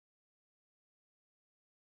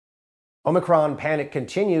Omicron panic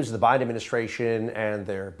continues. The Biden administration and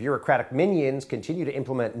their bureaucratic minions continue to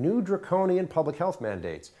implement new draconian public health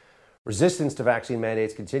mandates. Resistance to vaccine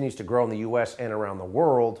mandates continues to grow in the U.S. and around the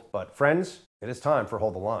world. But friends, it is time for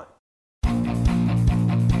Hold the Line.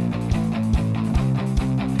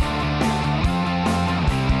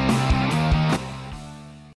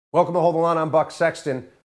 Welcome to Hold the Line. I'm Buck Sexton.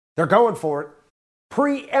 They're going for it.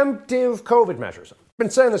 Preemptive COVID measures. I've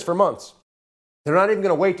been saying this for months. They're not even going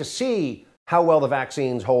to wait to see how well the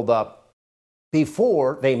vaccines hold up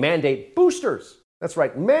before they mandate boosters. That's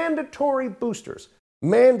right, mandatory boosters.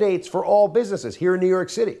 Mandates for all businesses here in New York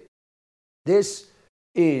City. This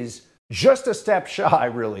is just a step shy,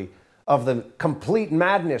 really, of the complete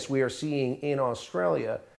madness we are seeing in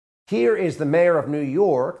Australia. Here is the mayor of New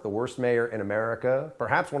York, the worst mayor in America,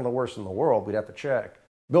 perhaps one of the worst in the world, we'd have to check,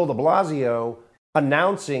 Bill de Blasio,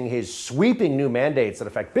 announcing his sweeping new mandates that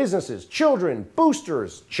affect businesses, children,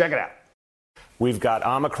 boosters. Check it out. We've got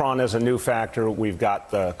Omicron as a new factor. We've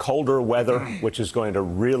got the colder weather, which is going to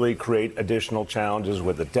really create additional challenges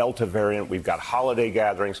with the Delta variant. We've got holiday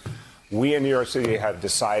gatherings. We in New York City have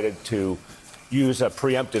decided to use a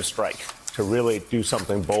preemptive strike to really do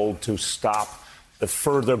something bold to stop the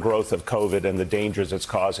further growth of COVID and the dangers it's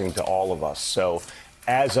causing to all of us. So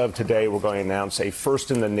as of today, we're going to announce a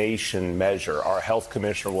first-in-the-nation measure. Our health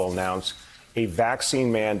commissioner will announce a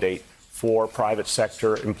vaccine mandate for private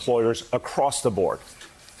sector employers across the board.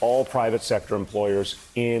 All private sector employers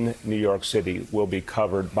in New York City will be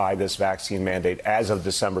covered by this vaccine mandate as of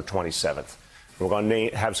December 27th. We're going to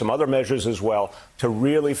have some other measures as well to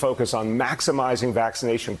really focus on maximizing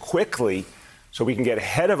vaccination quickly so we can get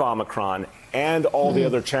ahead of Omicron and all the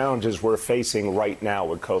other challenges we're facing right now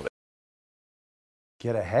with COVID.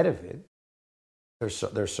 Get ahead of it.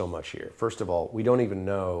 There's so much here. First of all, we don't even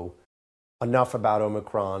know enough about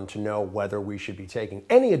Omicron to know whether we should be taking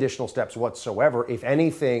any additional steps whatsoever. If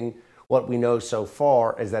anything, what we know so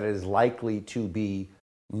far is that it is likely to be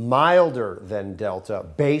milder than Delta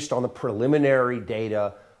based on the preliminary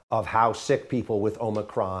data of how sick people with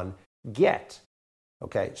Omicron get.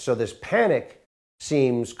 Okay, so this panic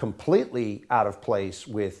seems completely out of place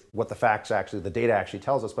with what the facts actually, the data actually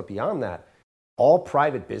tells us. But beyond that, all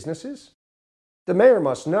private businesses, the mayor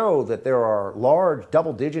must know that there are large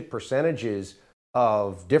double-digit percentages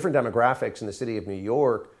of different demographics in the city of New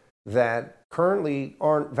York that currently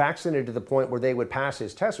aren't vaccinated to the point where they would pass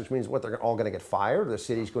his test, which means what, they're all going to get fired? The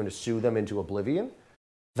city's going to sue them into oblivion?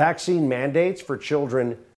 Vaccine mandates for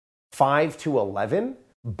children 5 to 11?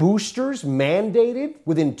 Boosters mandated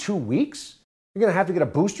within 2 weeks? You're going to have to get a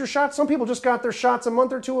booster shot? Some people just got their shots a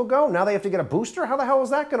month or two ago. Now they have to get a booster? How the hell is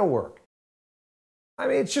that going to work? I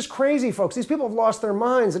mean, it's just crazy, folks. These people have lost their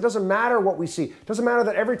minds. It doesn't matter what we see. It doesn't matter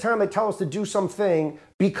that every time they tell us to do something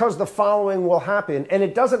because the following will happen, and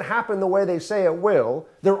it doesn't happen the way they say it will,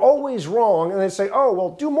 they're always wrong, and they say, oh, well,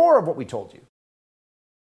 do more of what we told you.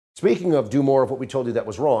 Speaking of do more of what we told you that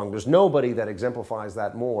was wrong, there's nobody that exemplifies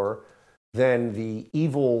that more than the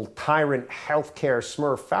evil tyrant healthcare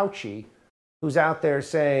smurf Fauci, who's out there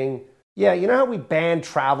saying, yeah, you know how we banned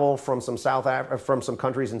travel from some from some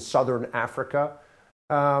countries in southern Africa?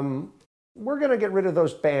 We're going to get rid of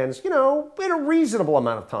those bans, in a reasonable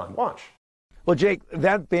amount of time. Watch. Well, Jake,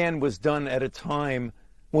 that ban was done at a time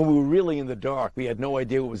when we were really in the dark. We had no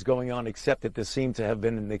idea what was going on, except that there seemed to have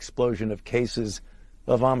been an explosion of cases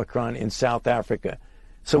of Omicron in South Africa.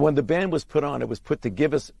 So when the ban was put on, it was put to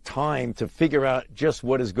give us time to figure out just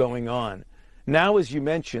what is going on. Now, as you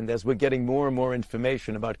mentioned, as we're getting more and more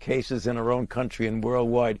information about cases in our own country and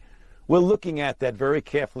worldwide, we're looking at that very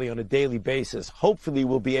carefully on a daily basis. Hopefully,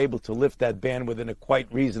 we'll be able to lift that ban within a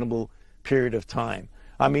quite reasonable period of time.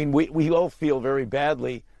 I mean, we all feel very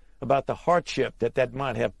badly about the hardship that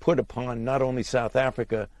might have put upon not only South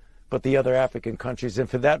Africa, but the other African countries. And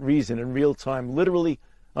for that reason, in real time, literally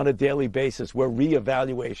on a daily basis, we're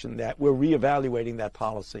reevaluating that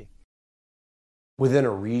policy. Within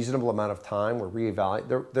a reasonable amount of time, we're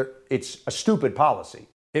reevaluating. It's a stupid policy.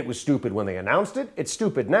 It was stupid when they announced it. It's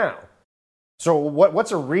stupid now. So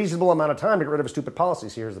what's a reasonable amount of time to get rid of a stupid policy?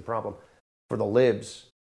 See, here's the problem. For the libs,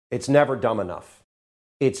 it's never dumb enough.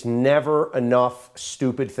 It's never enough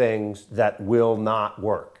stupid things that will not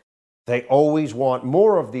work. They always want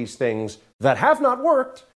more of these things that have not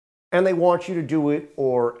worked, and they want you to do it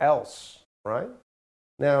or else, right?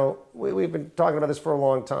 Now, we've been talking about this for a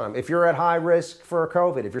long time. If you're at high risk for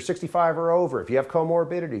COVID, if you're 65 or over, if you have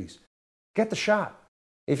comorbidities, get the shot.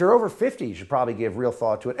 If you're over 50, you should probably give real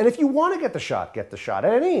thought to it. And if you want to get the shot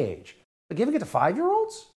at any age. But giving it to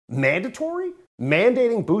 5-year-olds? Mandatory?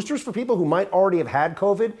 Mandating boosters for people who might already have had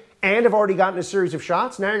COVID and have already gotten a series of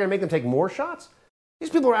shots? Now you're going to make them take more shots? These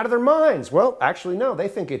people are out of their minds. Well, actually, no, they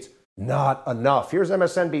think it's not enough. Here's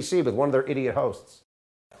MSNBC with one of their idiot hosts.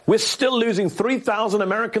 We're still losing 3,000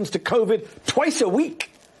 Americans to COVID twice a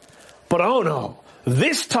week. But oh no,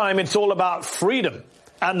 this time it's all about freedom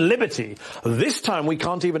and liberty. This time we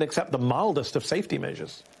can't even accept the mildest of safety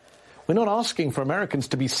measures. We're not asking for Americans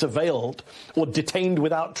to be surveilled or detained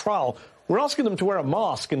without trial. We're asking them to wear a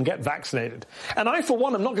mask and get vaccinated. And I, for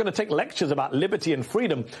one, am not going to take lectures about liberty and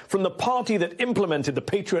freedom from the party that implemented the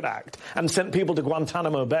Patriot Act and sent people to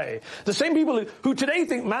Guantanamo Bay. The same people who today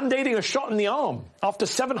think mandating a shot in the arm after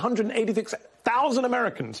 786,000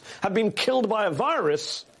 Americans have been killed by a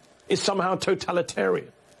virus is somehow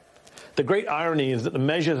totalitarian. The great irony is that the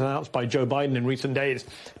measures announced by Joe Biden in recent days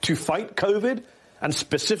to fight COVID, and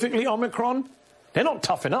specifically Omicron, they're not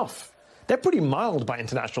tough enough. They're pretty mild by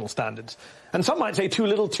international standards. And some might say too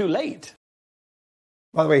little, too late.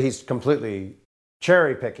 By the way, he's completely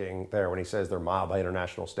cherry picking there when he says they're mild by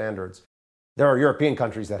international standards. There are European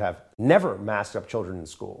countries that have never masked up children in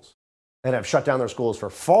schools and have shut down their schools for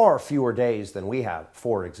far fewer days than we have,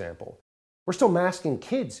 for example. We're still masking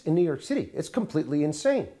kids in New York City. It's completely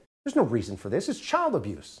insane. There's no reason for this. It's child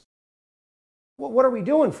abuse. Well, what are we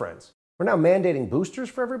doing, friends? We're now mandating boosters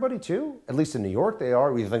for everybody, too. At least in New York, they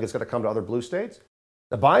are. We think it's going to come to other blue states.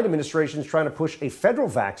 The Biden administration is trying to push a federal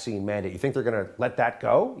vaccine mandate. You think they're going to let that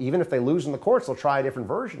go? Even if they lose in the courts, they'll try a different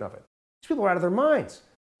version of it. These people are out of their minds.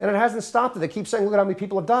 And it hasn't stopped it. They keep saying, look at how many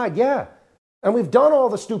people have died. Yeah. And we've done all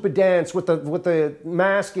the stupid dance with the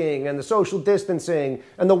masking and the social distancing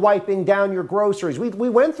and the wiping down your groceries. We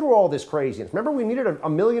went through all this craziness. Remember, we needed a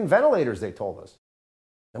million ventilators, they told us.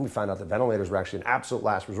 Then we found out that ventilators were actually an absolute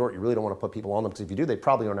last resort. You really don't want to put people on them, because if you do, they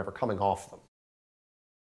probably are never coming off them.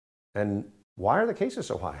 And why are the cases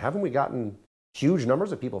so high? Haven't we gotten huge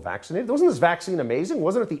numbers of people vaccinated? Wasn't this vaccine amazing?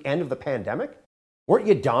 Wasn't it the end of the pandemic? Weren't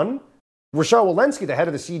you done? Rochelle Walensky, the head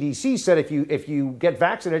of the CDC, said if you get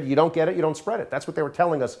vaccinated, you don't get it, you don't spread it. That's what they were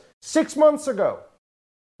telling us 6 months ago.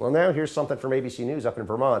 Well, now here's something from ABC News up in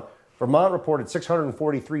Vermont. Vermont reported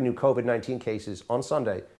 643 new COVID-19 cases on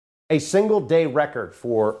Sunday, a single-day record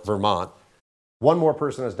for Vermont. One more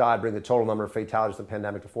person has died, bringing the total number of fatalities of the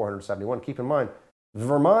pandemic to 471. Keep in mind,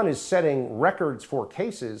 Vermont is setting records for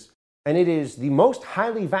cases, and it is the most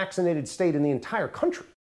highly vaccinated state in the entire country.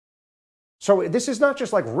 So this is not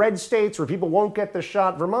just like red states where people won't get the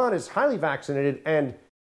shot. Vermont is highly vaccinated, and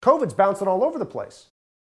COVID's bouncing all over the place.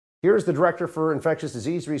 Here's the director for infectious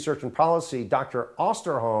disease research and policy, Dr.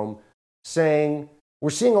 Osterholm, saying, we're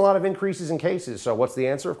seeing a lot of increases in cases. So what's the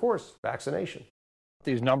answer? Of course, vaccination.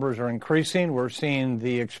 These numbers are increasing. We're seeing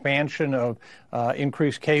the expansion of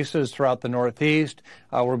increased cases throughout the Northeast.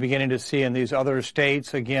 We're beginning to see in these other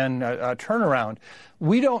states, again, a turnaround.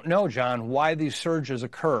 We don't know, John, why these surges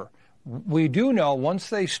occur. We do know once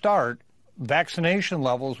they start, vaccination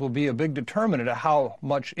levels will be a big determinant of how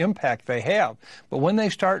much impact they have. But when they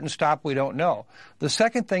start and stop, we don't know. The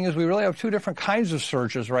second thing is we really have two different kinds of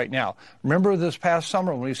surges right now. Remember this past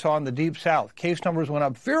summer when we saw in the Deep South, case numbers went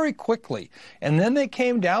up very quickly, and then they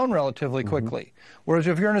came down relatively quickly. Whereas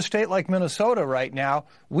if you're in a state like Minnesota right now,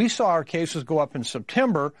 we saw our cases go up in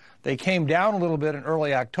September. They came down a little bit in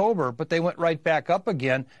early October, but they went right back up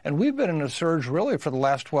again. And we've been in a surge really for the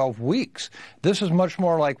last 12 weeks. This is much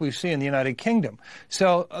more like we see in the United Kingdom.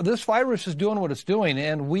 So this virus is doing what it's doing,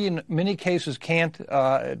 and we in many cases can't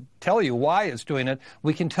tell you why it's doing it.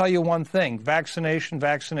 We can tell you one thing: vaccination,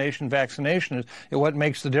 vaccination, vaccination is what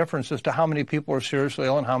makes the difference as to how many people are seriously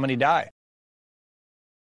ill and how many die.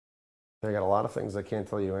 They got a lot of things they can't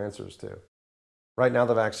tell you answers to. Right now,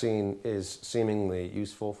 the vaccine is seemingly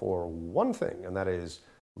useful for one thing, and that is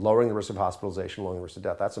lowering the risk of hospitalization, lowering the risk of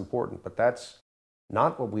death. That's important, but that's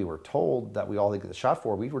not what we were told that we all get the shot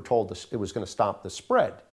for. We were told it was going to stop the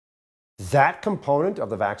spread. That component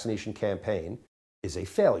of the vaccination campaign is a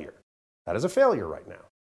failure. That is a failure right now.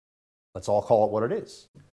 Let's all call it what it is.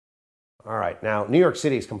 All right, now, New York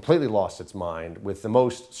City has completely lost its mind with the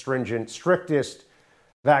most stringent, strictest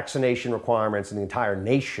vaccination requirements in the entire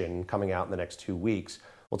nation coming out in the next 2 weeks.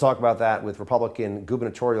 We'll talk about that with Republican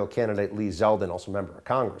gubernatorial candidate Lee Zeldin, also a member of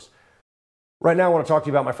Congress. Right now, I want to talk to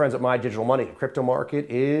you about my friends at My Digital Money. The crypto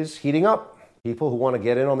market is heating up. People who want to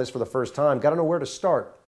get in on this for the first time got to know where to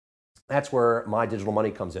start. That's where My Digital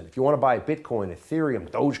Money comes in. If you want to buy Bitcoin,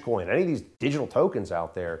 Ethereum, Dogecoin, any of these digital tokens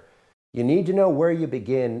out there, you need to know where you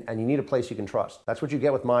begin, and you need a place you can trust. That's what you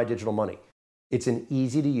get with My Digital Money. It's an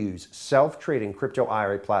easy-to-use, self-trading crypto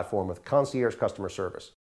IRA platform with concierge customer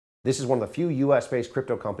service. This is one of the few U.S.-based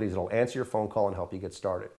crypto companies that will answer your phone call and help you get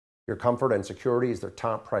started. Your comfort and security is their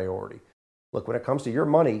top priority. Look, when it comes to your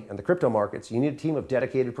money and the crypto markets, you need a team of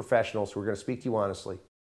dedicated professionals who are going to speak to you honestly.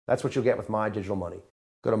 That's what you'll get with My Digital Money.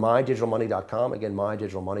 Go to mydigitalmoney.com. Again,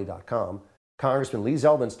 mydigitalmoney.com. Congressman Lee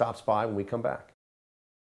Zeldin stops by when we come back.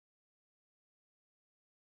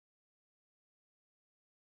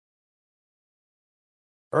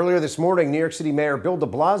 Earlier this morning, New York City Mayor Bill de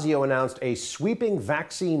Blasio announced a sweeping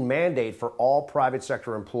vaccine mandate for all private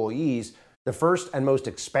sector employees, the first and most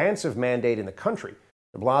expansive mandate in the country.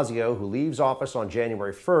 De Blasio, who leaves office on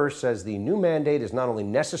January 1st, says the new mandate is not only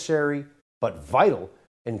necessary, but vital,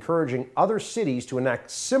 encouraging other cities to enact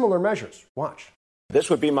similar measures. Watch. This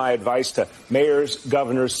would be my advice to mayors,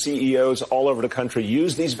 governors, CEOs all over the country.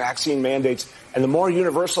 Use these vaccine mandates, and the more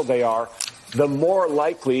universal they are, the more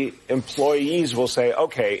likely employees will say,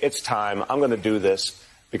 okay, it's time, I'm going to do this,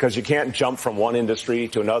 because you can't jump from one industry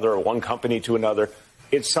to another or one company to another.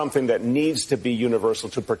 It's something that needs to be universal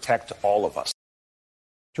to protect all of us.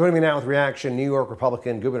 Joining me now with reaction, New York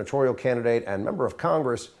Republican gubernatorial candidate and member of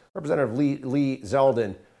Congress, Representative Lee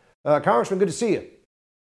Zeldin. Congressman, good to see you.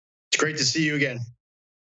 It's great to see you again.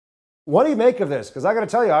 What do you make of this? Because I got to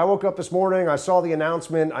tell you, I woke up this morning, I saw the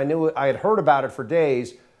announcement, I knew I had heard about it for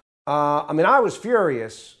days. I was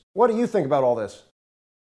furious. What do you think about all this?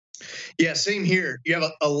 Yeah, same here. You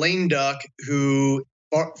have a lame duck who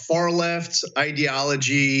far left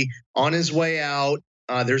ideology on his way out.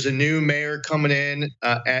 There's a new mayor coming in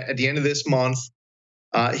at the end of this month.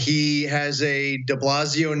 He has a de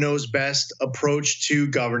Blasio knows best approach to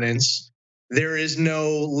governance. There is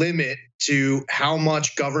no limit to how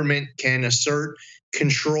much government can assert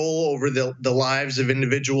control over the lives of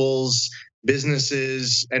individuals,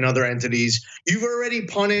 businesses, and other entities. You've already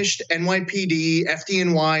punished NYPD,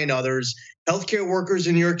 FDNY, and others. Healthcare workers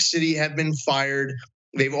in New York City have been fired.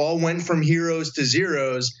 They've all went from heroes to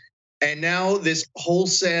zeros. And now this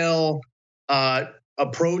wholesale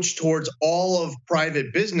approach towards all of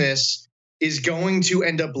private business is going to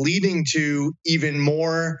end up leading to even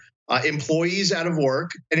more employees out of work,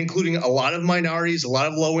 and including a lot of minorities, a lot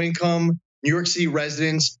of low-income New York City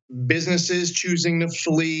residents, businesses choosing to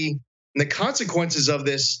flee. And the consequences of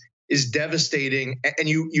this is devastating. And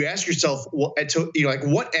you ask yourself,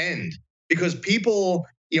 what end? Because people,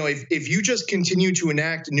 if you just continue to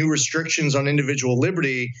enact new restrictions on individual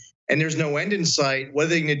liberty and there's no end in sight, what are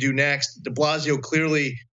they going to do next? De Blasio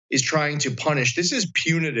clearly is trying to punish. This is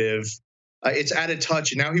punitive. It's out of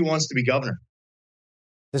touch, and now he wants to be governor.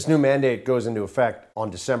 This new mandate goes into effect on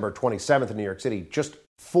December 27th in New York City, just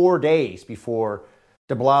 4 days before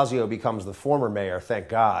de Blasio becomes the former mayor, thank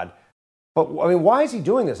God. But, why is he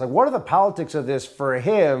doing this? What are the politics of this for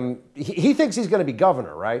him? He thinks he's going to be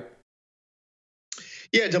governor, right?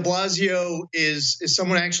 Yeah, de Blasio is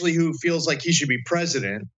someone actually who feels like he should be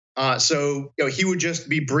president. So he would just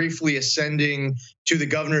be briefly ascending to the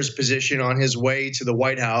governor's position on his way to the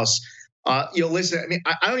White House. Listen,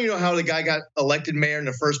 I don't even know how the guy got elected mayor in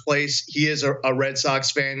the first place. He is a Red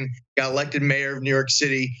Sox fan, got elected mayor of New York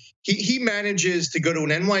City. He manages to go to an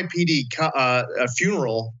NYPD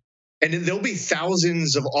funeral, and there'll be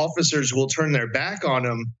thousands of officers who will turn their back on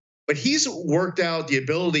him. But he's worked out the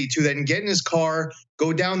ability to then get in his car,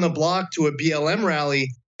 go down the block to a BLM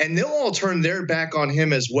rally, and they'll all turn their back on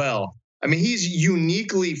him as well. He's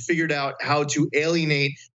uniquely figured out how to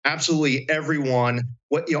alienate absolutely everyone.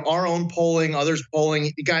 Our own polling, others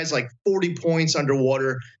polling, the guy's like 40 points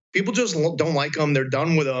underwater. People just don't like him. They're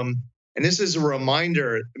done with him. And this is a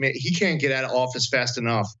reminder. He can't get out of office fast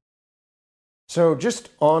enough. So just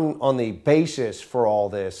on the basis for all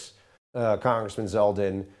this, Congressman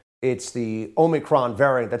Zeldin, it's the Omicron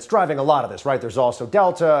variant that's driving a lot of this, right? There's also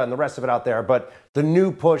Delta and the rest of it out there. But the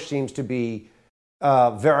new push seems to be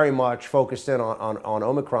very much focused in on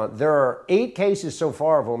Omicron. There are 8 cases so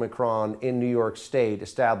far of Omicron in New York State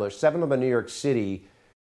established, 7 of them in New York City.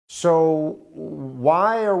 So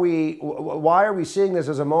why are we seeing this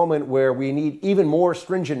as a moment where we need even more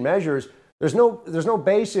stringent measures? There's no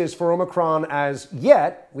basis for Omicron as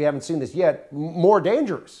yet. We haven't seen this yet. More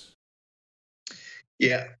dangerous.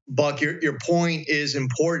 Yeah, Buck, your point is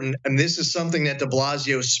important. And this is something that de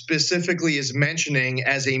Blasio specifically is mentioning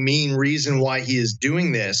as a main reason why he is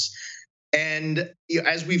doing this. And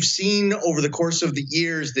as we've seen over the course of the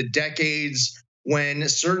years, the decades, when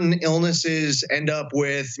certain illnesses end up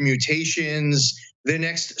with mutations, the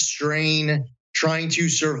next strain trying to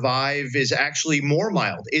survive is actually more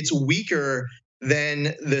mild. It's weaker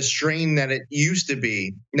than the strain that it used to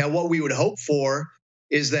be. Now, what we would hope for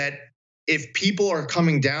is that if people are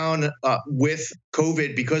coming down with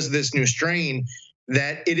COVID because of this new strain,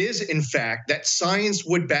 that it is, in fact, that science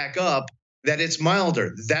would back up that it's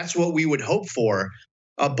milder. That's what we would hope for.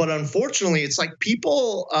 But unfortunately, it's like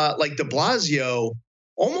people like de Blasio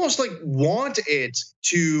almost want it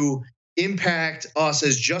to impact us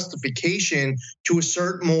as justification to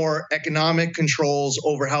assert more economic controls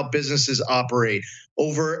over how businesses operate,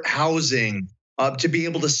 over housing, to be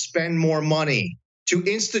able to spend more money, to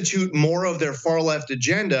institute more of their far left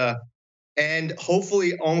agenda. And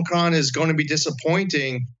hopefully, Omicron is going to be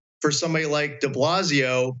disappointing for somebody like de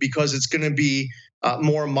Blasio because it's going to be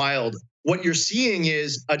more mild. What you're seeing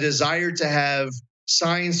is a desire to have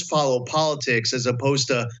science follow politics as opposed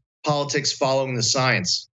to politics following the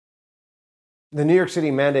science. The New York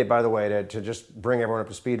City mandate, by the way, to just bring everyone up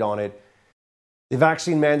to speed on it, the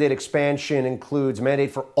vaccine mandate expansion includes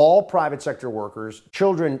mandate for all private sector workers.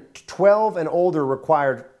 Children 12 and older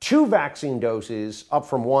required 2 vaccine doses, up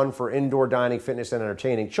from 1 for indoor dining, fitness, and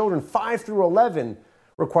entertaining. Children 5 through 11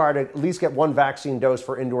 required to at least get 1 vaccine dose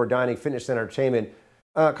for indoor dining, fitness, and entertainment.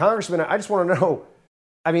 Congressman, I just want to know,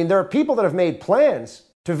 I mean, there are people that have made plans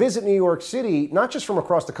to visit New York City, not just from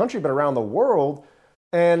across the country, but around the world.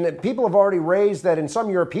 And people have already raised that in some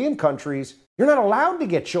European countries, you're not allowed to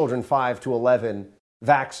get children 5 to 11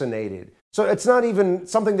 vaccinated. So it's not even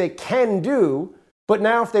something they can do. But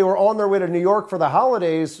now if they were on their way to New York for the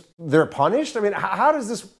holidays, they're punished? I mean, how does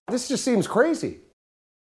this just seems crazy.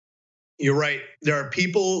 You're right. There are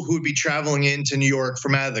people who would be traveling into New York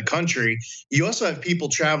from out of the country. You also have people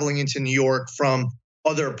traveling into New York from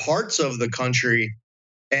other parts of the country.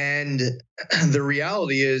 And the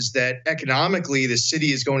reality is that economically, the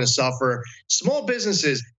city is going to suffer. Small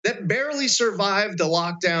businesses that barely survived the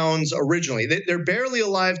lockdowns originally, they're barely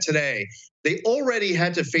alive today. They already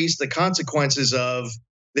had to face the consequences of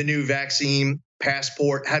the new vaccine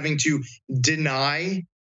passport, having to deny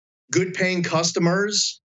good paying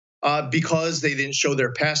customers because they didn't show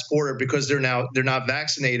their passport or because they're not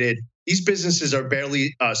vaccinated. These businesses are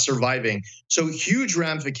barely surviving. So huge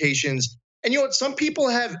ramifications. And you know what? Some people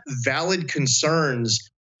have valid concerns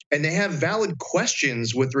and they have valid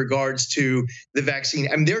questions with regards to the vaccine.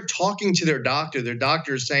 I mean, they're talking to their doctor. Their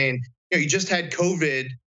doctor is saying, you know, you just had COVID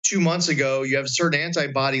 2 months ago. You have a certain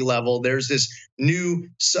antibody level. There's this new,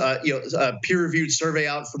 peer-reviewed survey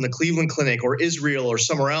out from the Cleveland Clinic or Israel or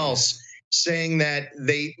somewhere else saying that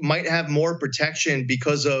they might have more protection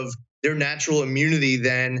because of their natural immunity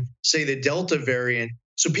than, say, the Delta variant.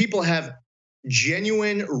 So people have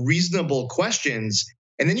genuine, reasonable questions.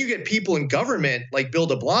 And then you get people in government like Bill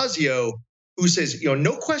de Blasio who says, you know,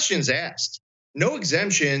 no questions asked, no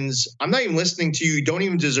exemptions. I'm not even listening to you. You don't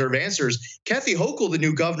even deserve answers. Kathy Hochul, the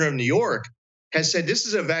new governor of New York, has said this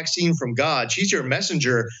is a vaccine from God. She's your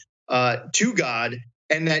messenger to God,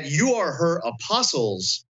 and that you are her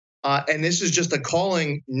apostles. And this is just a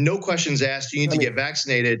calling, no questions asked. You need to get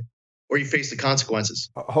vaccinated or you face the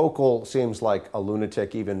consequences. Hochul seems like a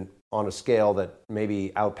lunatic, even on a scale that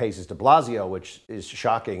maybe outpaces de Blasio, which is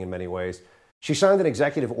shocking in many ways. She signed an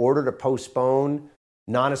executive order to postpone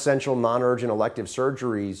non-essential, non-urgent elective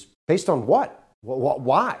surgeries based on what?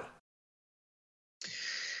 Why?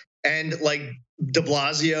 And like de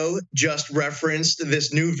Blasio just referenced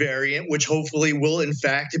this new variant, which hopefully will in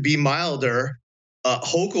fact be milder.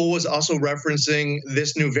 Hochul was also referencing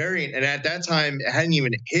this new variant. And at that time, it hadn't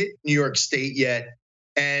even hit New York State yet.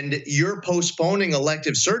 And you're postponing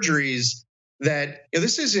elective surgeries that, you know,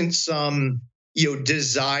 this isn't some, you know,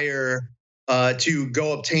 desire to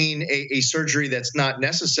go obtain a surgery that's not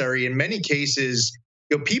necessary. In many cases,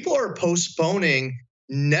 you know, people are postponing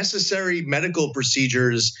necessary medical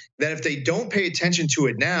procedures that if they don't pay attention to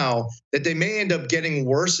it now, that they may end up getting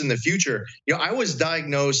worse in the future. You know, I was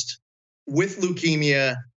diagnosed with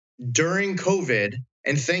leukemia during COVID.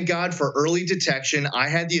 And thank God for early detection. I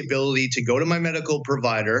had the ability to go to my medical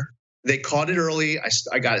provider. They caught it early.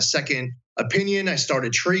 I got a second opinion. I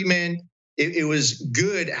started treatment. It was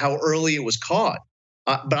good how early it was caught.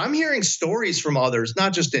 But I'm hearing stories from others,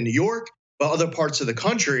 not just in New York, but other parts of the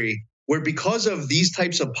country, where because of these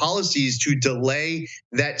types of policies to delay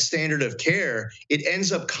that standard of care, it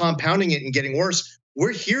ends up compounding it and getting worse.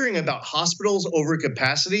 We're hearing about hospitals over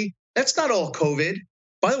capacity. That's not all COVID.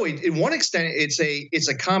 By the way, in one extent, it's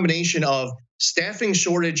a combination of staffing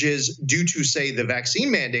shortages due to, say, the vaccine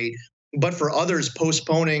mandate, but for others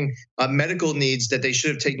postponing medical needs that they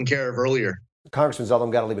should have taken care of earlier. Congressman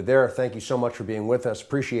Zeldin, got to leave it there. Thank you so much for being with us.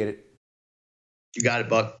 Appreciate it. You got it,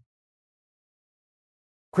 Buck.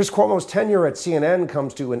 Chris Cuomo's tenure at CNN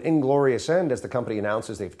comes to an inglorious end as the company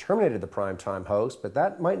announces they've terminated the primetime host, but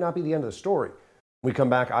that might not be the end of the story. When we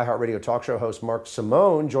come back, iHeartRadio talk show host Mark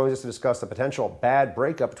Simone joins us to discuss the potential bad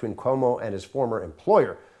breakup between Cuomo and his former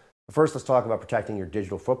employer. But first, let's talk about protecting your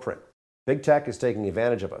digital footprint. Big tech is taking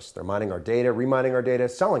advantage of us. They're mining our data, remining our data,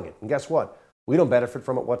 selling it. And guess what? We don't benefit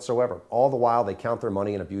from it whatsoever. All the while, they count their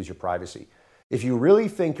money and abuse your privacy. If you really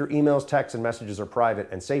think your emails, texts, and messages are private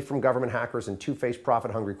and safe from government hackers and two-faced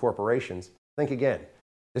profit-hungry corporations, think again.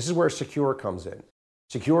 This is where Secure comes in.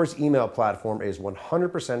 Secure's email platform is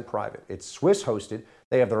 100% private. It's Swiss-hosted.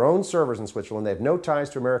 They have their own servers in Switzerland. They have no ties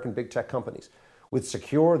to American big tech companies. With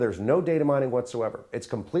Secure, there's no data mining whatsoever. It's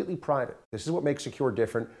completely private. This is what makes Secure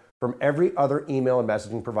different from every other email and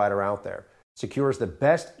messaging provider out there. Secure is the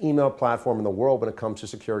best email platform in the world when it comes to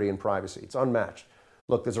security and privacy. It's unmatched.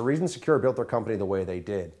 Look, there's a reason Secure built their company the way they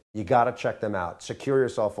did. You got to check them out. Secure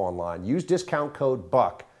yourself online. Use discount code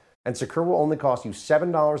BUCK, and Secure will only cost you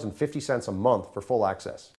 $7.50 a month for full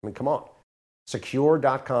access. I mean, come on.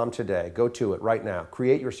 Secure.com today. Go to it right now.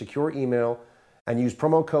 Create your secure email and use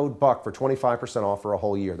promo code BUCK for 25% off for a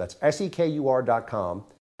whole year. That's SEKUR.com,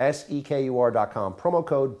 SEKUR.com, promo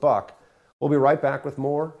code BUCK. We'll be right back with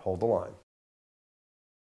more. Hold the line.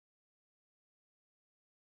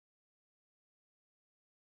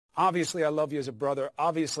 Obviously, I love you as a brother.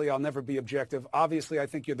 Obviously, I'll never be objective. Obviously, I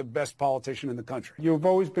think you're the best politician in the country. You've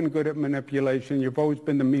always been good at manipulation. You've always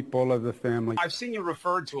been the meatball of the family. I've seen you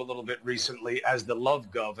referred to a little bit recently as the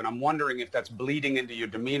love gov, and I'm wondering if that's bleeding into your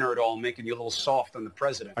demeanor at all, making you a little soft on the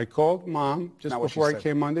president. I called Mom just before I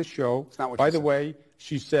came on this show. By the way,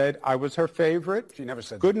 she said I was her favorite. She never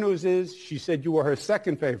said that. Good news is she said you were her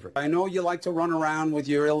second favorite. I know you like to run around with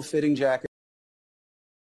your ill-fitting jacket.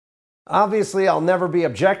 Obviously, I'll never be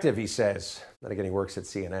objective, he says. Then again, he works at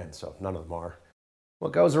CNN, so none of them are.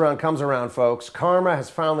 What goes around comes around, folks. Karma has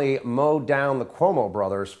finally mowed down the Cuomo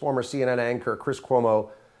brothers. Former CNN anchor Chris Cuomo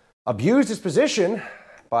abused his position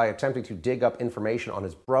by attempting to dig up information on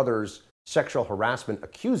his brother's sexual harassment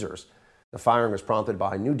accusers. The firing was prompted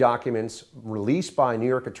by new documents released by New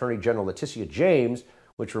York Attorney General Letitia James,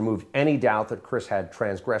 which removed any doubt that Chris had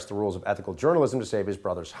transgressed the rules of ethical journalism to save his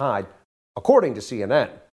brother's hide, according to CNN.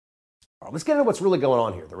 Let's get into what's really going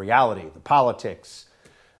on here, the reality, the politics,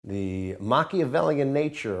 the Machiavellian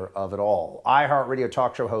nature of it all. iHeartRadio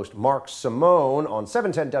talk show host Mark Simone on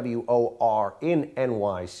 710 WOR in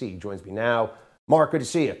NYC joins me now. Mark, good to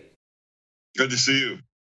see you. Good to see you.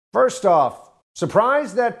 First off,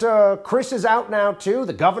 surprised that Chris is out now too?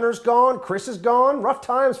 The governor's gone, Chris is gone. Rough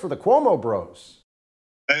times for the Cuomo bros.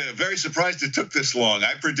 Very surprised it took this long.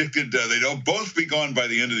 I predicted they'd both be gone by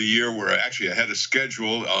the end of the year. We're actually ahead of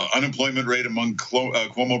schedule. Unemployment rate among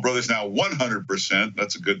Cuomo brothers now 100%.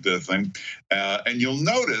 That's a good thing. And you'll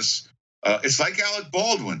notice it's like Alec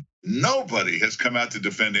Baldwin. Nobody has come out to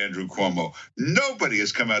defend Andrew Cuomo. Nobody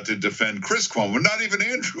has come out to defend Chris Cuomo, not even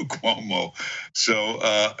Andrew Cuomo. So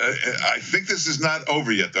I think this is not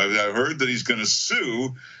over yet. I heard that he's going to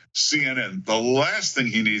sue CNN. The last thing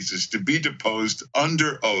he needs is to be deposed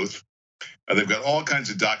under oath. They've got all kinds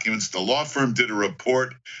of documents. The law firm did a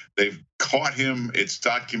report. They've caught him. It's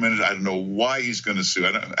documented. I don't know why he's going to sue.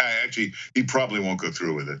 Actually, he probably won't go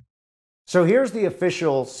through with it. So here's the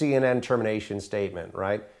official CNN termination statement,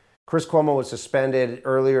 right? Chris Cuomo was suspended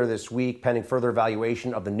earlier this week pending further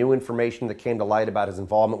evaluation of the new information that came to light about his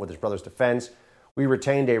involvement with his brother's defense. We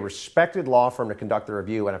retained a respected law firm to conduct the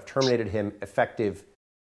review and have terminated him effective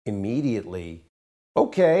immediately.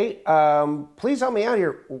 Okay, please help me out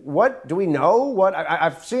here. What do we know?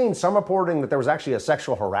 I've seen some reporting that there was actually a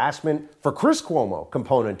sexual harassment for Chris Cuomo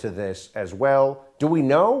component to this as well. Do we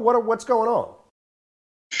know what's going on?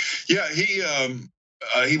 Yeah,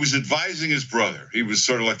 he was advising his brother. He was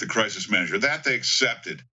sort of like the crisis manager. That they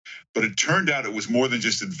accepted, but it turned out it was more than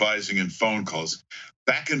just advising in phone calls.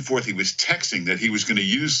 Back and forth, he was texting that he was going to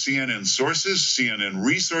use CNN sources, CNN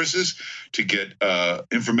resources to get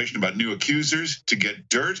information about new accusers, to get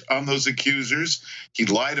dirt on those accusers. He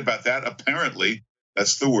lied about that, apparently.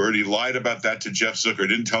 That's the word. He lied about that to Jeff Zucker.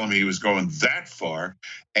 Didn't tell him he was going that far.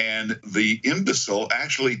 And the imbecile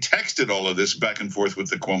actually texted all of this back and forth with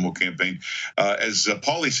the Cuomo campaign. As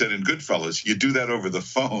Paulie said in Goodfellas, you do that over the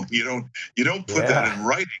phone. You don't put that in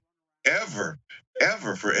writing ever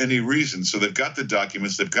for any reason. So they've got the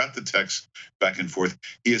documents, they've got the texts back and forth.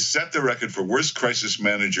 He has set the record for worst crisis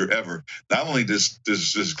manager ever. Not only does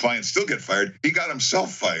his client still get fired, he got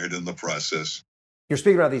himself fired in the process. You're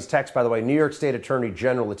speaking about these texts, by the way. New York State Attorney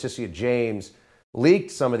General Letitia James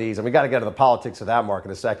leaked some of these, and we got to get to the politics of that, Mark,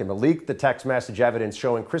 in a second, but leaked the text message evidence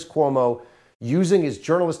showing Chris Cuomo using his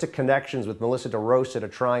journalistic connections with Melissa DeRosa to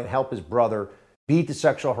try and help his brother beat the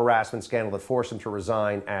sexual harassment scandal that forced him to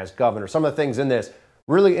resign as governor. Some of the things in this,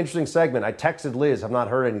 really interesting segment. I texted Liz, have not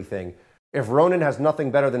heard anything. If Ronan has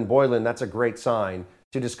nothing better than Boylan, that's a great sign.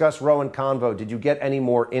 To discuss Rowan Convo, did you get any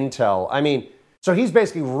more intel? I mean, so he's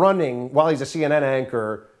basically running, while he's a CNN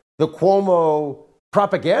anchor, the Cuomo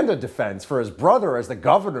propaganda defense for his brother as the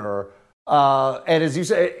governor. And as you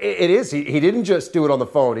say, it is. He didn't just do it on the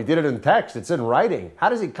phone. He did it in text. It's in writing. How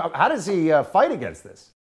does he fight against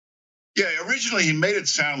this? Yeah, originally he made it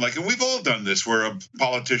sound like, and we've all done this, where a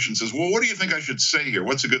politician says, well, what do you think I should say here?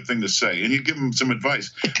 What's a good thing to say? And you give him some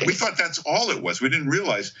advice. We thought that's all it was. We didn't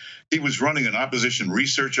realize he was running an opposition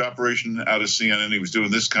research operation out of CNN. He was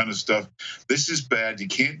doing this kind of stuff. This is bad. You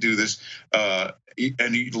can't do this.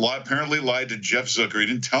 And he apparently lied to Jeff Zucker. He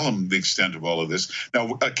didn't tell him the extent of all of this.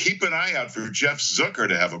 Now, keep an eye out for Jeff Zucker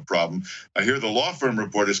to have a problem. I hear the law firm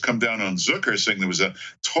report has come down on Zucker, saying there was a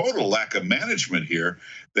total lack of management here,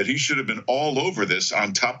 that he should have been all over this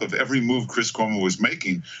on top of every move Chris Cuomo was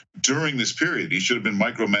making during this period. He should have been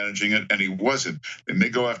micromanaging it, and he wasn't. They may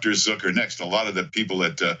go after Zucker next. A lot of the people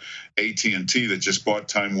at AT&T that just bought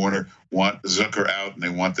Time Warner want Zucker out, and they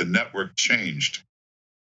want the network changed.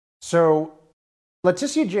 So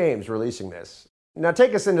Letitia James releasing this. Now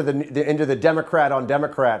take us into the Democrat on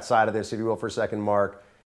Democrat side of this, if you will, for a second, Mark.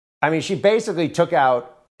 I mean, she basically took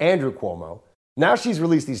out Andrew Cuomo. Now she's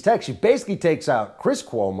released these texts. She basically takes out Chris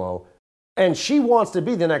Cuomo, and she wants to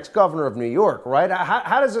be the next governor of New York, right?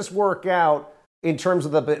 How does this work out in terms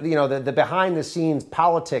of the behind the scenes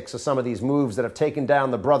politics of some of these moves that have taken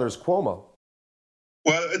down the brothers Cuomo?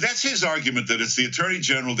 Well, that's his argument, that it's the attorney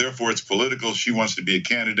general, therefore it's political. She wants to be a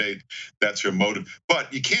candidate. That's her motive.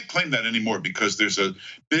 But you can't claim that anymore, because there's a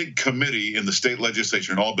big committee in the state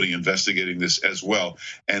legislature in Albany investigating this as well.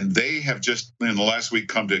 And they have just in the last week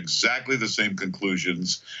come to exactly the same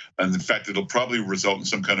conclusions. And in fact, it'll probably result in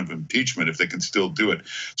some kind of impeachment if they can still do it.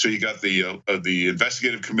 So you got the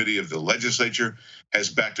investigative committee of the legislature has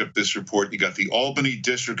backed up this report. You got the Albany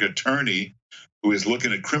district attorney, who is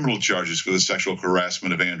looking at criminal charges for the sexual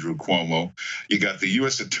harassment of Andrew Cuomo. You got the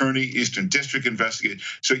U.S. Attorney, Eastern District investigate.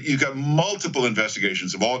 So you got multiple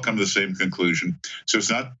investigations have all come to the same conclusion. So it's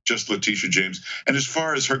not just Letitia James. And as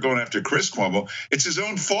far as her going after Chris Cuomo, it's his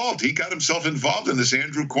own fault. He got himself involved in this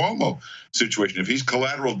Andrew Cuomo situation. If he's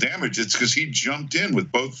collateral damage, it's because he jumped in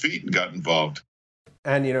with both feet and got involved.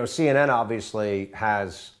 And, CNN obviously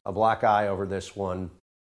has a black eye over this one,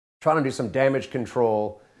 trying to do some damage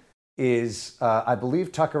control. I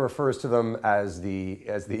believe Tucker refers to them as the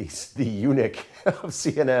eunuch of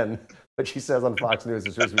CNN, but she says on Fox News,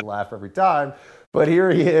 it makes me laugh every time. But here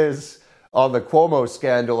he is on the Cuomo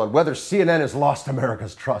scandal and whether CNN has lost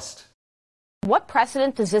America's trust. What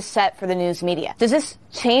precedent does this set for the news media? Does this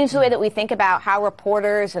change the way that we think about how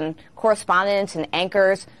reporters and correspondents and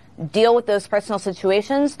anchors deal with those personal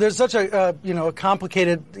situations? There's such a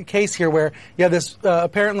complicated case here where you have this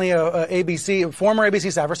apparently a former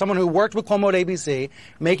ABC staffer, someone who worked with Cuomo at ABC,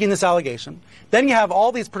 making this allegation. Then you have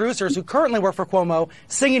all these producers who currently work for Cuomo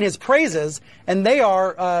singing his praises, and they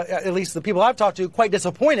are, at least the people I've talked to, quite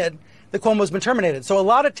disappointed that Cuomo's been terminated. So a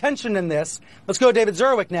lot of tension in this. Let's go to David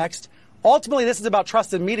Zurwick next. Ultimately, this is about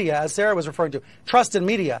trust in media, as Sarah was referring to. Trust in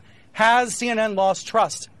media. Has CNN lost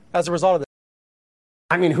trust as a result of this?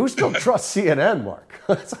 I mean, who still trusts CNN, Mark?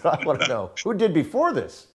 That's what I want to know. Who did before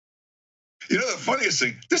this? The funniest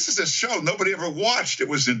thing, this is a show nobody ever watched. It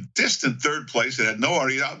was in distant third place. It had no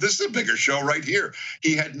audience. This is a bigger show right here.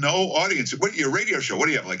 He had no audience. What, your radio show, what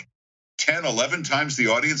do you have, like 10, 11 times the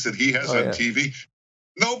audience that he has on TV?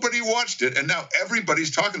 Nobody watched it, and now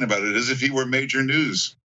everybody's talking about it as if he were major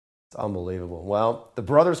news. It's unbelievable. Well, the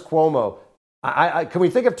brothers Cuomo, can we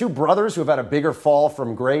think of two brothers who have had a bigger fall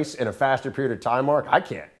from grace in a faster period of time, Mark? I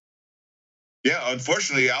can't. Yeah,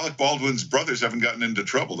 unfortunately, Alec Baldwin's brothers haven't gotten into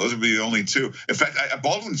trouble. Those would be the only two. In fact,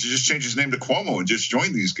 Baldwin should just change his name to Cuomo and just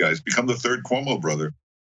join these guys, become the third Cuomo brother.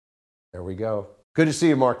 There we go. Good to see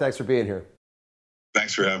you, Mark. Thanks for being here.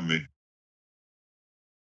 Thanks for having me.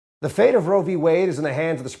 The fate of Roe v. Wade is in the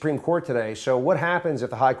hands of the Supreme Court today. So what happens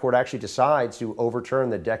if the High Court actually decides to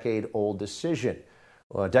overturn the decades-old decision?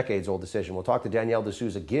 We'll talk to Danielle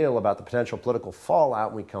D'Souza Gill about the potential political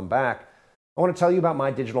fallout when we come back. I want to tell you about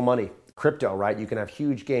my digital money. Crypto, right? You can have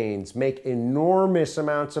huge gains, make enormous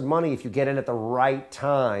amounts of money if you get in at the right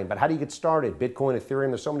time. But how do you get started? Bitcoin, Ethereum,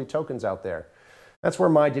 there's so many tokens out there. That's where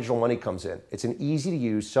my digital money comes in. It's an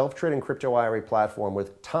easy-to-use, self-trading crypto IRA platform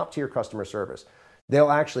with top-tier customer service.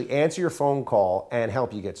 They'll actually answer your phone call and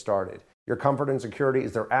help you get started. Your comfort and security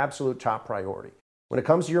is their absolute top priority. When it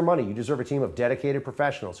comes to your money, you deserve a team of dedicated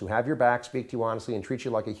professionals who have your back, speak to you honestly, and treat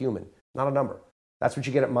you like a human, not a number. That's what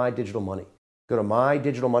you get at My Digital Money. Go to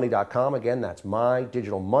mydigitalmoney.com. Again, that's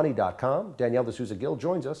mydigitalmoney.com. Danielle D'Souza Gill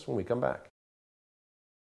joins us when we come back.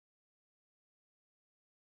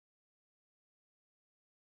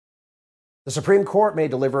 The Supreme Court may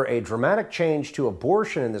deliver a dramatic change to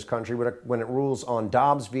abortion in this country when it rules on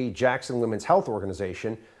Dobbs v. Jackson Women's Health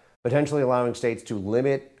Organization. potentially allowing states to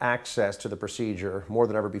limit access to the procedure more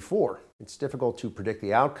than ever before. It's difficult to predict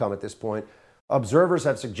the outcome at this point. Observers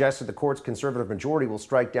have suggested the court's conservative majority will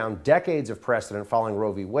strike down decades of precedent following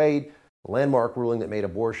Roe v. Wade, a landmark ruling that made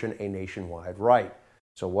abortion a nationwide right.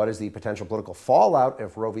 So what is the potential political fallout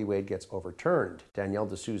if Roe v. Wade gets overturned? Danielle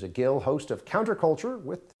D'Souza-Gill, host of Counterculture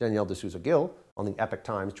with Danielle D'Souza-Gill on the Epoch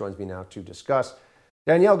Times, joins me now to discuss.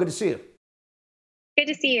 Danielle, good to see you. Good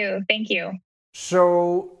to see you. Thank you.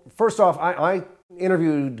 So first off, I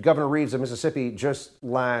interviewed Governor Reeves of Mississippi just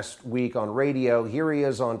last week on radio. Here he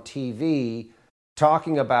is on TV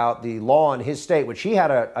talking about the law in his state, which he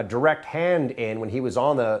had a direct hand in when he was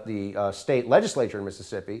on the state legislature in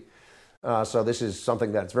Mississippi. So this is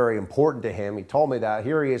something that's very important to him. He told me that.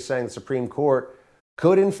 Here he is saying the Supreme Court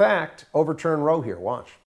could, in fact, overturn Roe here.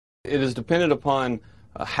 Watch. It is dependent upon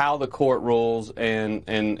how the court rules and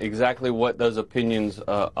exactly what those opinions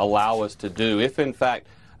allow us to do. If, in fact,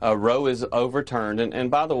 Roe is overturned,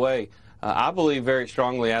 and by the way, I believe very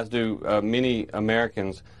strongly, as do many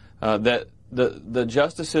Americans, that the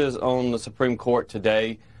justices on the Supreme Court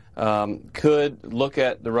today could look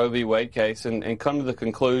at the Roe v. Wade case and come to the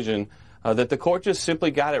conclusion that the court just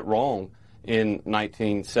simply got it wrong in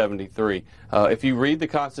 1973. If you read the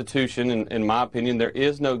Constitution, in my opinion, there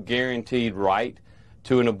is no guaranteed right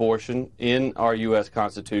to an abortion in our U.S.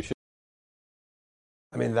 Constitution.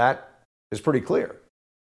 I mean, that is pretty clear.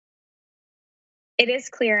 It is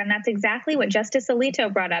clear, and that's exactly what Justice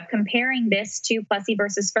Alito brought up, comparing this to Plessy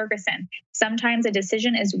versus Ferguson. Sometimes a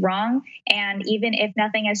decision is wrong, and even if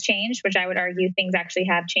nothing has changed, which I would argue things actually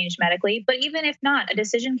have changed medically, but even if not, a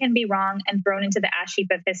decision can be wrong and thrown into the ash heap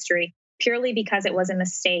of history purely because it was a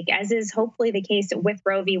mistake, as is hopefully the case with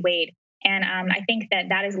Roe v. Wade. And I think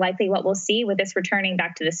that is likely what we'll see with this returning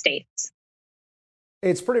back to the states.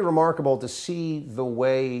 It's pretty remarkable to see the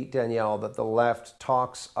way, Danielle, that the left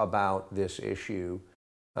talks about this issue.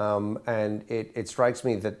 And it strikes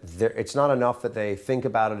me that it's not enough that they think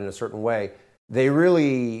about it in a certain way. They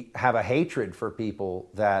really have a hatred for people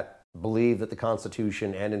that believe that the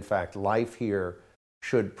Constitution and, in fact, life here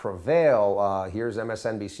should prevail. Here's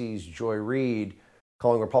MSNBC's Joy Reid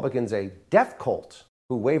calling Republicans a death cult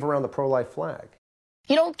who wave around the pro-life flag.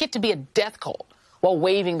 You don't get to be a death cult while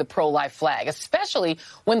waving the pro-life flag, especially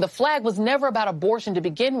when the flag was never about abortion to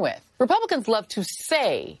begin with. Republicans love to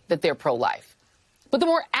say that they're pro-life, but the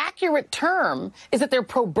more accurate term is that they're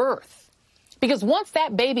pro-birth. Because once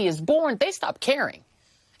that baby is born, they stop caring.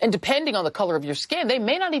 And depending on the color of your skin, they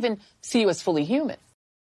may not even see you as fully human.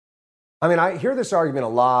 I mean, I hear this argument a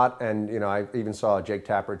lot, and, you know, I even saw Jake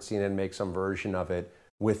Tapper at CNN make some version of it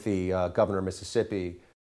with the governor of Mississippi,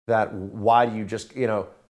 that why do you just, you know,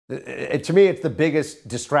 to me, it's the biggest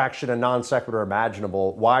distraction and non sequitur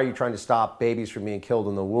imaginable. Why are you trying to stop babies from being killed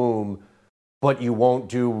in the womb, but you won't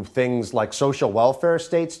do things like social welfare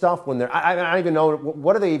state stuff when they're, I don't even know,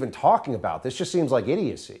 what are they even talking about? This just seems like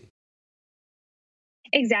idiocy.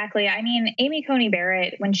 Exactly. I mean, Amy Coney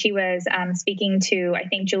Barrett, when she was speaking to, I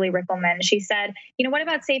think, Julie Rickleman, she said, you know, what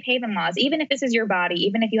about safe haven laws? Even if this is your body,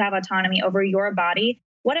 even if you have autonomy over your body,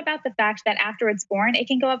 what about the fact that after it's born, it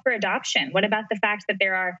can go up for adoption? What about the fact that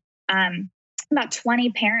there are about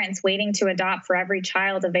 20 parents waiting to adopt for every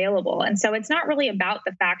child available? And so it's not really about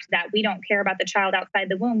the fact that we don't care about the child outside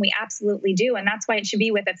the womb. We absolutely do. And that's why it should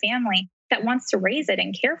be with a family that wants to raise it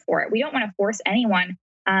and care for it. We don't want to force anyone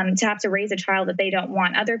to have to raise a child that they don't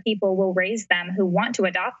want. Other people will raise them who want to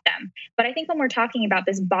adopt them. But I think when we're talking about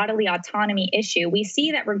this bodily autonomy issue, we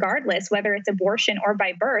see that regardless, whether it's abortion or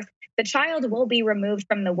by birth, the child will be removed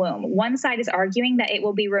from the womb. One side is arguing that it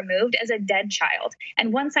will be removed as a dead child,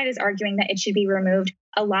 and one side is arguing that it should be removed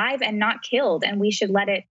alive and not killed, and we should let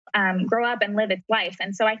it grow up and live its life.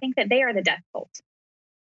 And so I think that they are the death cult.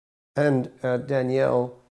 And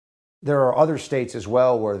Danielle, there are other states as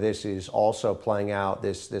well where this is also playing out,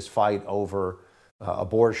 this fight over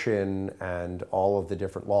abortion and all of the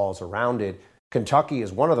different laws around it. Kentucky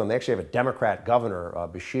is one of them. They actually have a Democrat governor,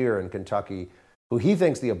 Beshear in Kentucky, who he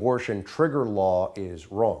thinks the abortion trigger law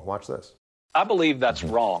is wrong. Watch this. I believe that's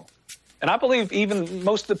wrong. And I believe even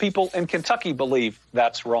most of the people in Kentucky believe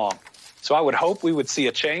that's wrong. So I would hope we would see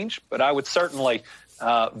a change, but I would certainly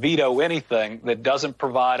veto anything that doesn't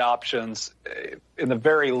provide options, in the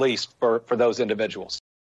very least, for those individuals.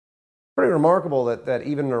 Pretty remarkable that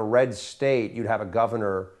even in a red state, you'd have a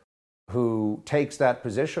governor who takes that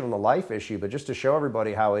position on the life issue. But just to show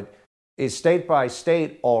everybody how it is state by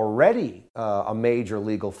state already a major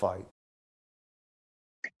legal fight.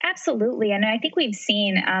 Absolutely. And I think we've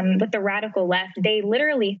seen with the radical left, they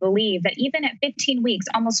literally believe that even at 15 weeks,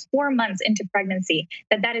 almost 4 months into pregnancy,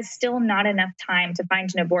 that is still not enough time to find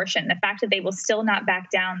an abortion. The fact that they will still not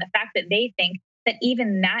back down, the fact that they think that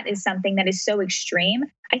even that is something that is so extreme,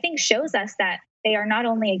 I think shows us that they are not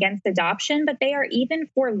only against adoption, but they are even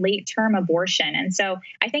for late-term abortion. And so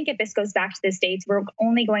I think if this goes back to the states, we're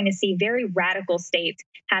only going to see very radical states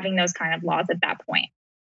having those kind of laws at that point.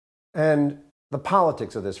 And the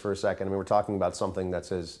politics of this for a second. I mean, we're talking about something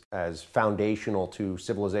that's as foundational to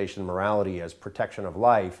civilization and morality as protection of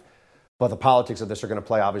life. But the politics of this are going to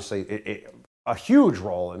play, obviously, a huge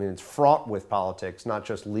role. I mean, it's fraught with politics, not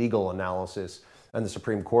just legal analysis and the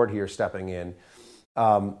Supreme Court here stepping in.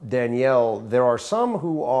 Danielle, there are some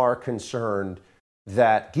who are concerned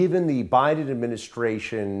that given the Biden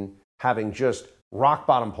administration having just rock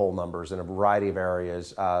bottom poll numbers in a variety of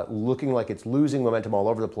areas, looking like it's losing momentum all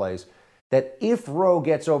over the place, that if Roe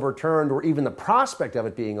gets overturned, or even the prospect of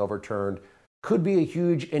it being overturned, could be a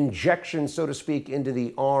huge injection, so to speak, into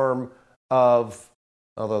the arm of,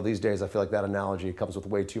 although these days I feel like that analogy comes with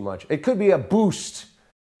way too much, it could be a boost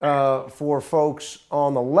for folks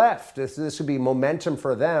on the left. This would be momentum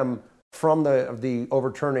for them from the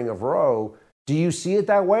overturning of Roe. Do you see it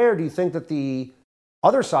that way, or do you think that the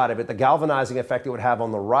other side of it, the galvanizing effect it would have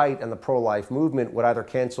on the right and the pro-life movement, would either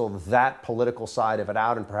cancel that political side of it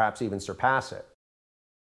out and perhaps even surpass it?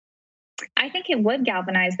 I think it would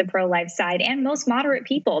galvanize the pro-life side and most moderate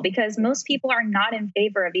people, because most people are not in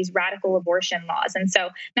favor of these radical abortion laws. And so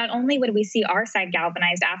not only would we see our side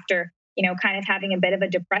galvanized after, kind of having a bit of a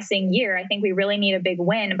depressing year, I think we really need a big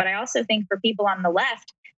win. But I also think for people on the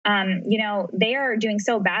left, they are doing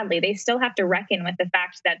so badly. They still have to reckon with the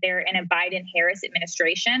fact that they're in a Biden-Harris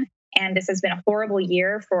administration, and this has been a horrible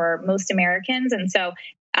year for most Americans. And so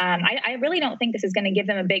I really don't think this is going to give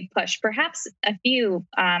them a big push. Perhaps a few,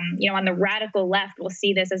 on the radical left will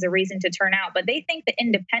see this as a reason to turn out, but they think the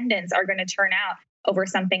independents are going to turn out over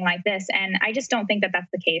something like this. And I just don't think that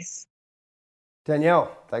that's the case.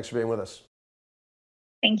 Danielle, thanks for being with us.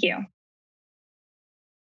 Thank you.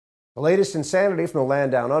 The latest insanity from the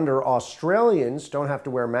land down under: Australians don't have to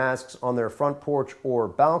wear masks on their front porch or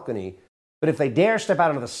balcony, but if they dare step out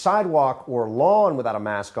onto the sidewalk or lawn without a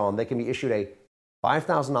mask on, they can be issued a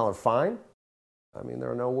 $5,000 fine. I mean,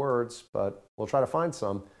 there are no words, but we'll try to find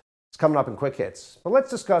some. It's coming up in Quick Hits. But let's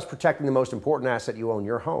discuss protecting the most important asset you own,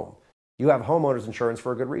 your home. You have homeowners insurance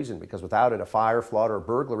for a good reason, because without it, a fire, flood, or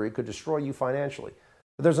burglary could destroy you financially.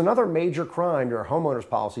 But there's another major crime your homeowner's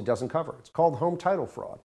policy doesn't cover. It's called home title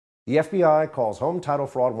fraud. The FBI calls home title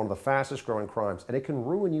fraud one of the fastest growing crimes, and it can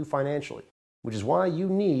ruin you financially, which is why you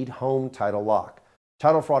need Home Title Lock.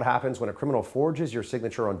 Title fraud happens when a criminal forges your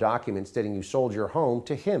signature on documents stating you sold your home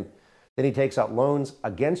to him. Then he takes out loans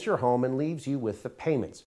against your home and leaves you with the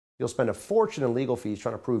payments. You'll spend a fortune in legal fees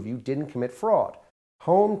trying to prove you didn't commit fraud.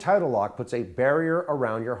 Home Title Lock puts a barrier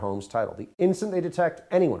around your home's title. The instant they detect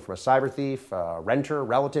anyone, from a cyber thief, a renter,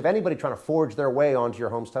 relative, anybody trying to forge their way onto your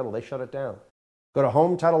home's title, they shut it down. Go to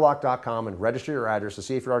HometitleLock.com and register your address to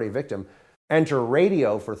see if you're already a victim. Enter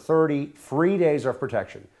radio for 30 free days of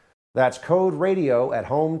protection. That's code radio at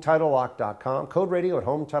HometitleLock.com. Code radio at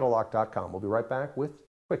HometitleLock.com. We'll be right back with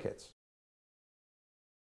Quick Hits.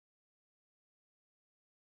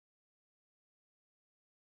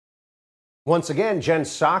 Once again, Jen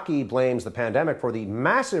Psaki blames the pandemic for the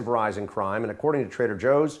massive rise in crime, and according to Trader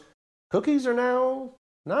Joe's, cookies are now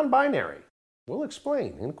non-binary. We'll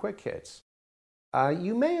explain in Quick Hits.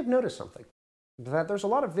 You may have noticed something, that there's a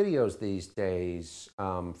lot of videos these days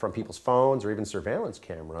from people's phones or even surveillance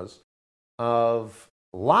cameras of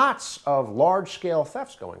lots of large-scale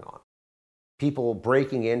thefts going on. People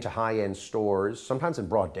breaking into high-end stores, sometimes in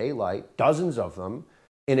broad daylight, dozens of them,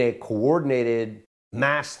 in a coordinated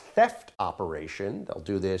mass theft operation. They'll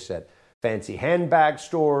do this at fancy handbag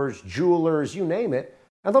stores, jewelers, you name it,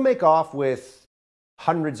 and they'll make off with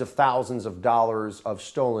hundreds of thousands of dollars of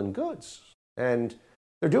stolen goods. And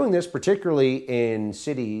they're doing this particularly in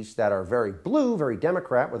cities that are very blue, very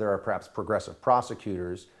Democrat, where there are perhaps progressive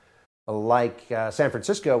prosecutors, like San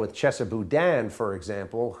Francisco with Chesa Boudin, for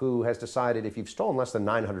example, who has decided if you've stolen less than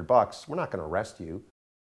 $900, we're not going to arrest you.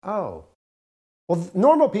 Oh. Well,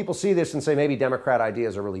 normal people see this and say maybe Democrat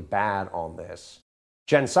ideas are really bad on this.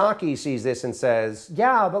 Jen Psaki sees this and says,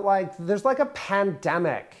 yeah, but there's a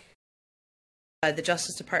pandemic. The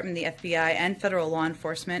Justice Department, the FBI, and federal law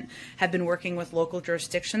enforcement have been working with local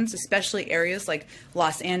jurisdictions, especially areas like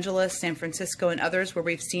Los Angeles, San Francisco, and others where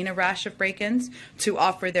we've seen a rash of break-ins, to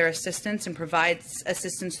offer their assistance and provide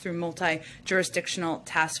assistance through multi-jurisdictional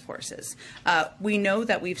task forces. We know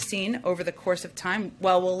that we've seen over the course of time,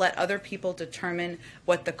 while we'll let other people determine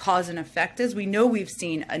what the cause and effect is, we know we've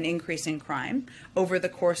seen an increase in crime over the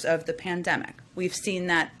course of the pandemic. We've seen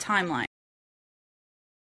that timeline.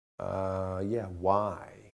 Yeah, why?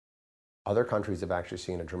 Other countries have actually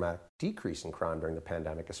seen a dramatic decrease in crime during the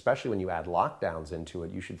pandemic, especially when you add lockdowns into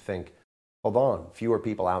it. You should think, hold on, fewer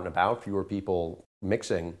people out and about, fewer people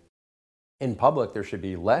mixing in public. There should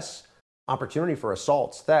be less opportunity for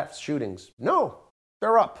assaults, thefts, shootings. No,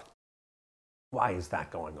 they're up. Why is that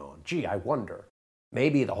going on? Gee, I wonder.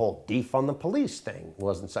 Maybe the whole defund the police thing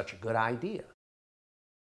wasn't such a good idea.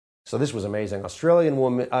 So this was amazing. Australian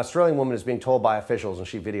woman is being told by officials, and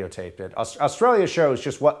she videotaped it. Australia shows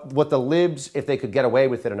just what the libs, if they could get away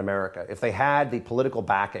with it in America, if they had the political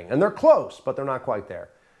backing, and they're close, but they're not quite there.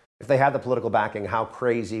 If they had the political backing, how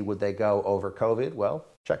crazy would they go over COVID? Well,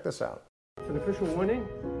 check this out. It's an official warning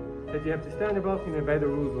that you have to stand above and obey the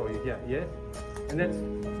rules all you get, yeah? And that's,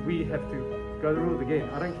 we have to go the rules again.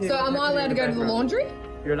 I don't care. So am I allowed to go to the laundry?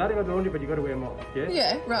 You're allowed to go to the laundry, but you've got to wear a mask, yeah?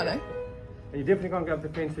 Yeah, righto. Yeah. And you definitely can't go up to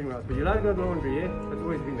fencing rods, but you're allowed to go to the laundry, yeah? That's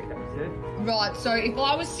always been the case, yeah? Right, so if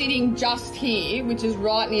I was sitting just here, which is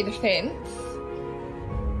right near the fence,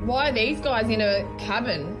 why are these guys in a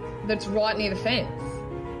cabin that's right near the fence?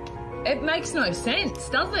 It makes no sense,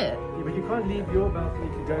 does it? Yeah, but you can't leave your balcony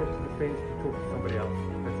to go to the fence to talk to somebody else.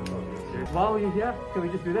 That's the problem, yeah? While you're here, can we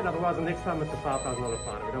just do that? Otherwise, the next time it's a $5,000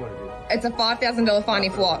 fine. We don't want to do that. It's a $5,000 fine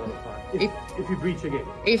if what? If you breach again.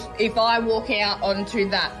 If I walk out onto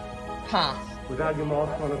that path. Without your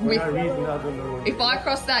mask on, for no reason other than the rule. If I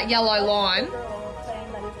cross that yellow line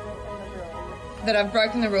that I've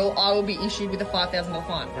broken the rule, I will be issued with a $5,000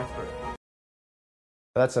 fine. That's correct.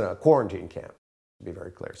 That's in a quarantine camp, to be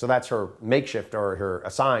very clear. So that's her makeshift or her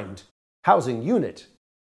assigned housing unit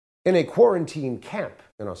in a quarantine camp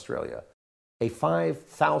in Australia. A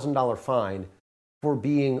 $5,000 fine for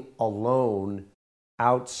being alone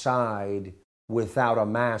outside without a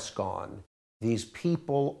mask on. These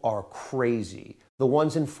people are crazy. The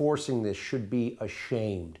ones enforcing this should be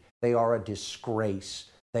ashamed. They are a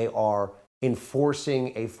disgrace. They are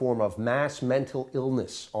enforcing a form of mass mental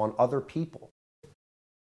illness on other people.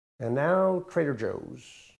 And now Trader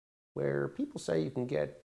Joe's, where people say you can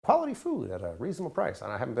get quality food at a reasonable price.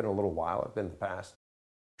 And I haven't been in a little while, I've been in the past.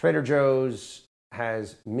 Trader Joe's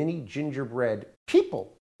has mini gingerbread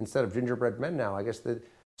people instead of gingerbread men now. I guess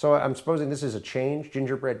so I'm supposing this is a change,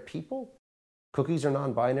 gingerbread people? Cookies are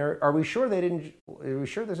non-binary. Are we sure are we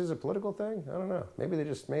sure this is a political thing? I don't know. Maybe they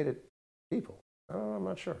just made it people. I don't know, I'm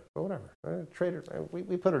not sure, but whatever. Trader,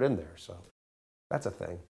 we put it in there, so that's a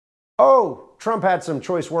thing. Oh, Trump had some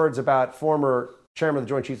choice words about former chairman of the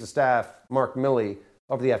Joint Chiefs of Staff, Mark Milley,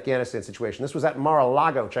 over the Afghanistan situation. This was at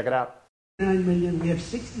Mar-a-Lago. Check it out. $9 million. We have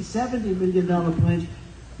 $60, $70 million plans.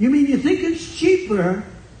 You mean you think it's cheaper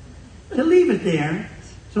to leave it there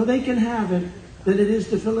so they can have it than it is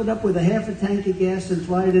to fill it up with a half a tank of gas and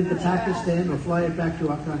fly it into Pakistan or fly it back to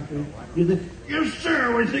our country? You think, yes,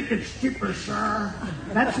 sir, we think it's cheaper, sir.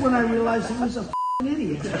 That's when I realized he was a f***ing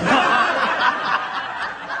idiot.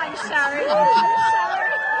 I'm sorry.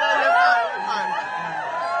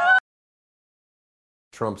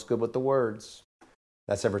 Trump's good with the words.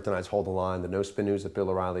 That's it for tonight's Hold the Line. The No Spin News with Bill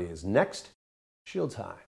O'Reilly is next. Shields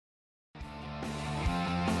high.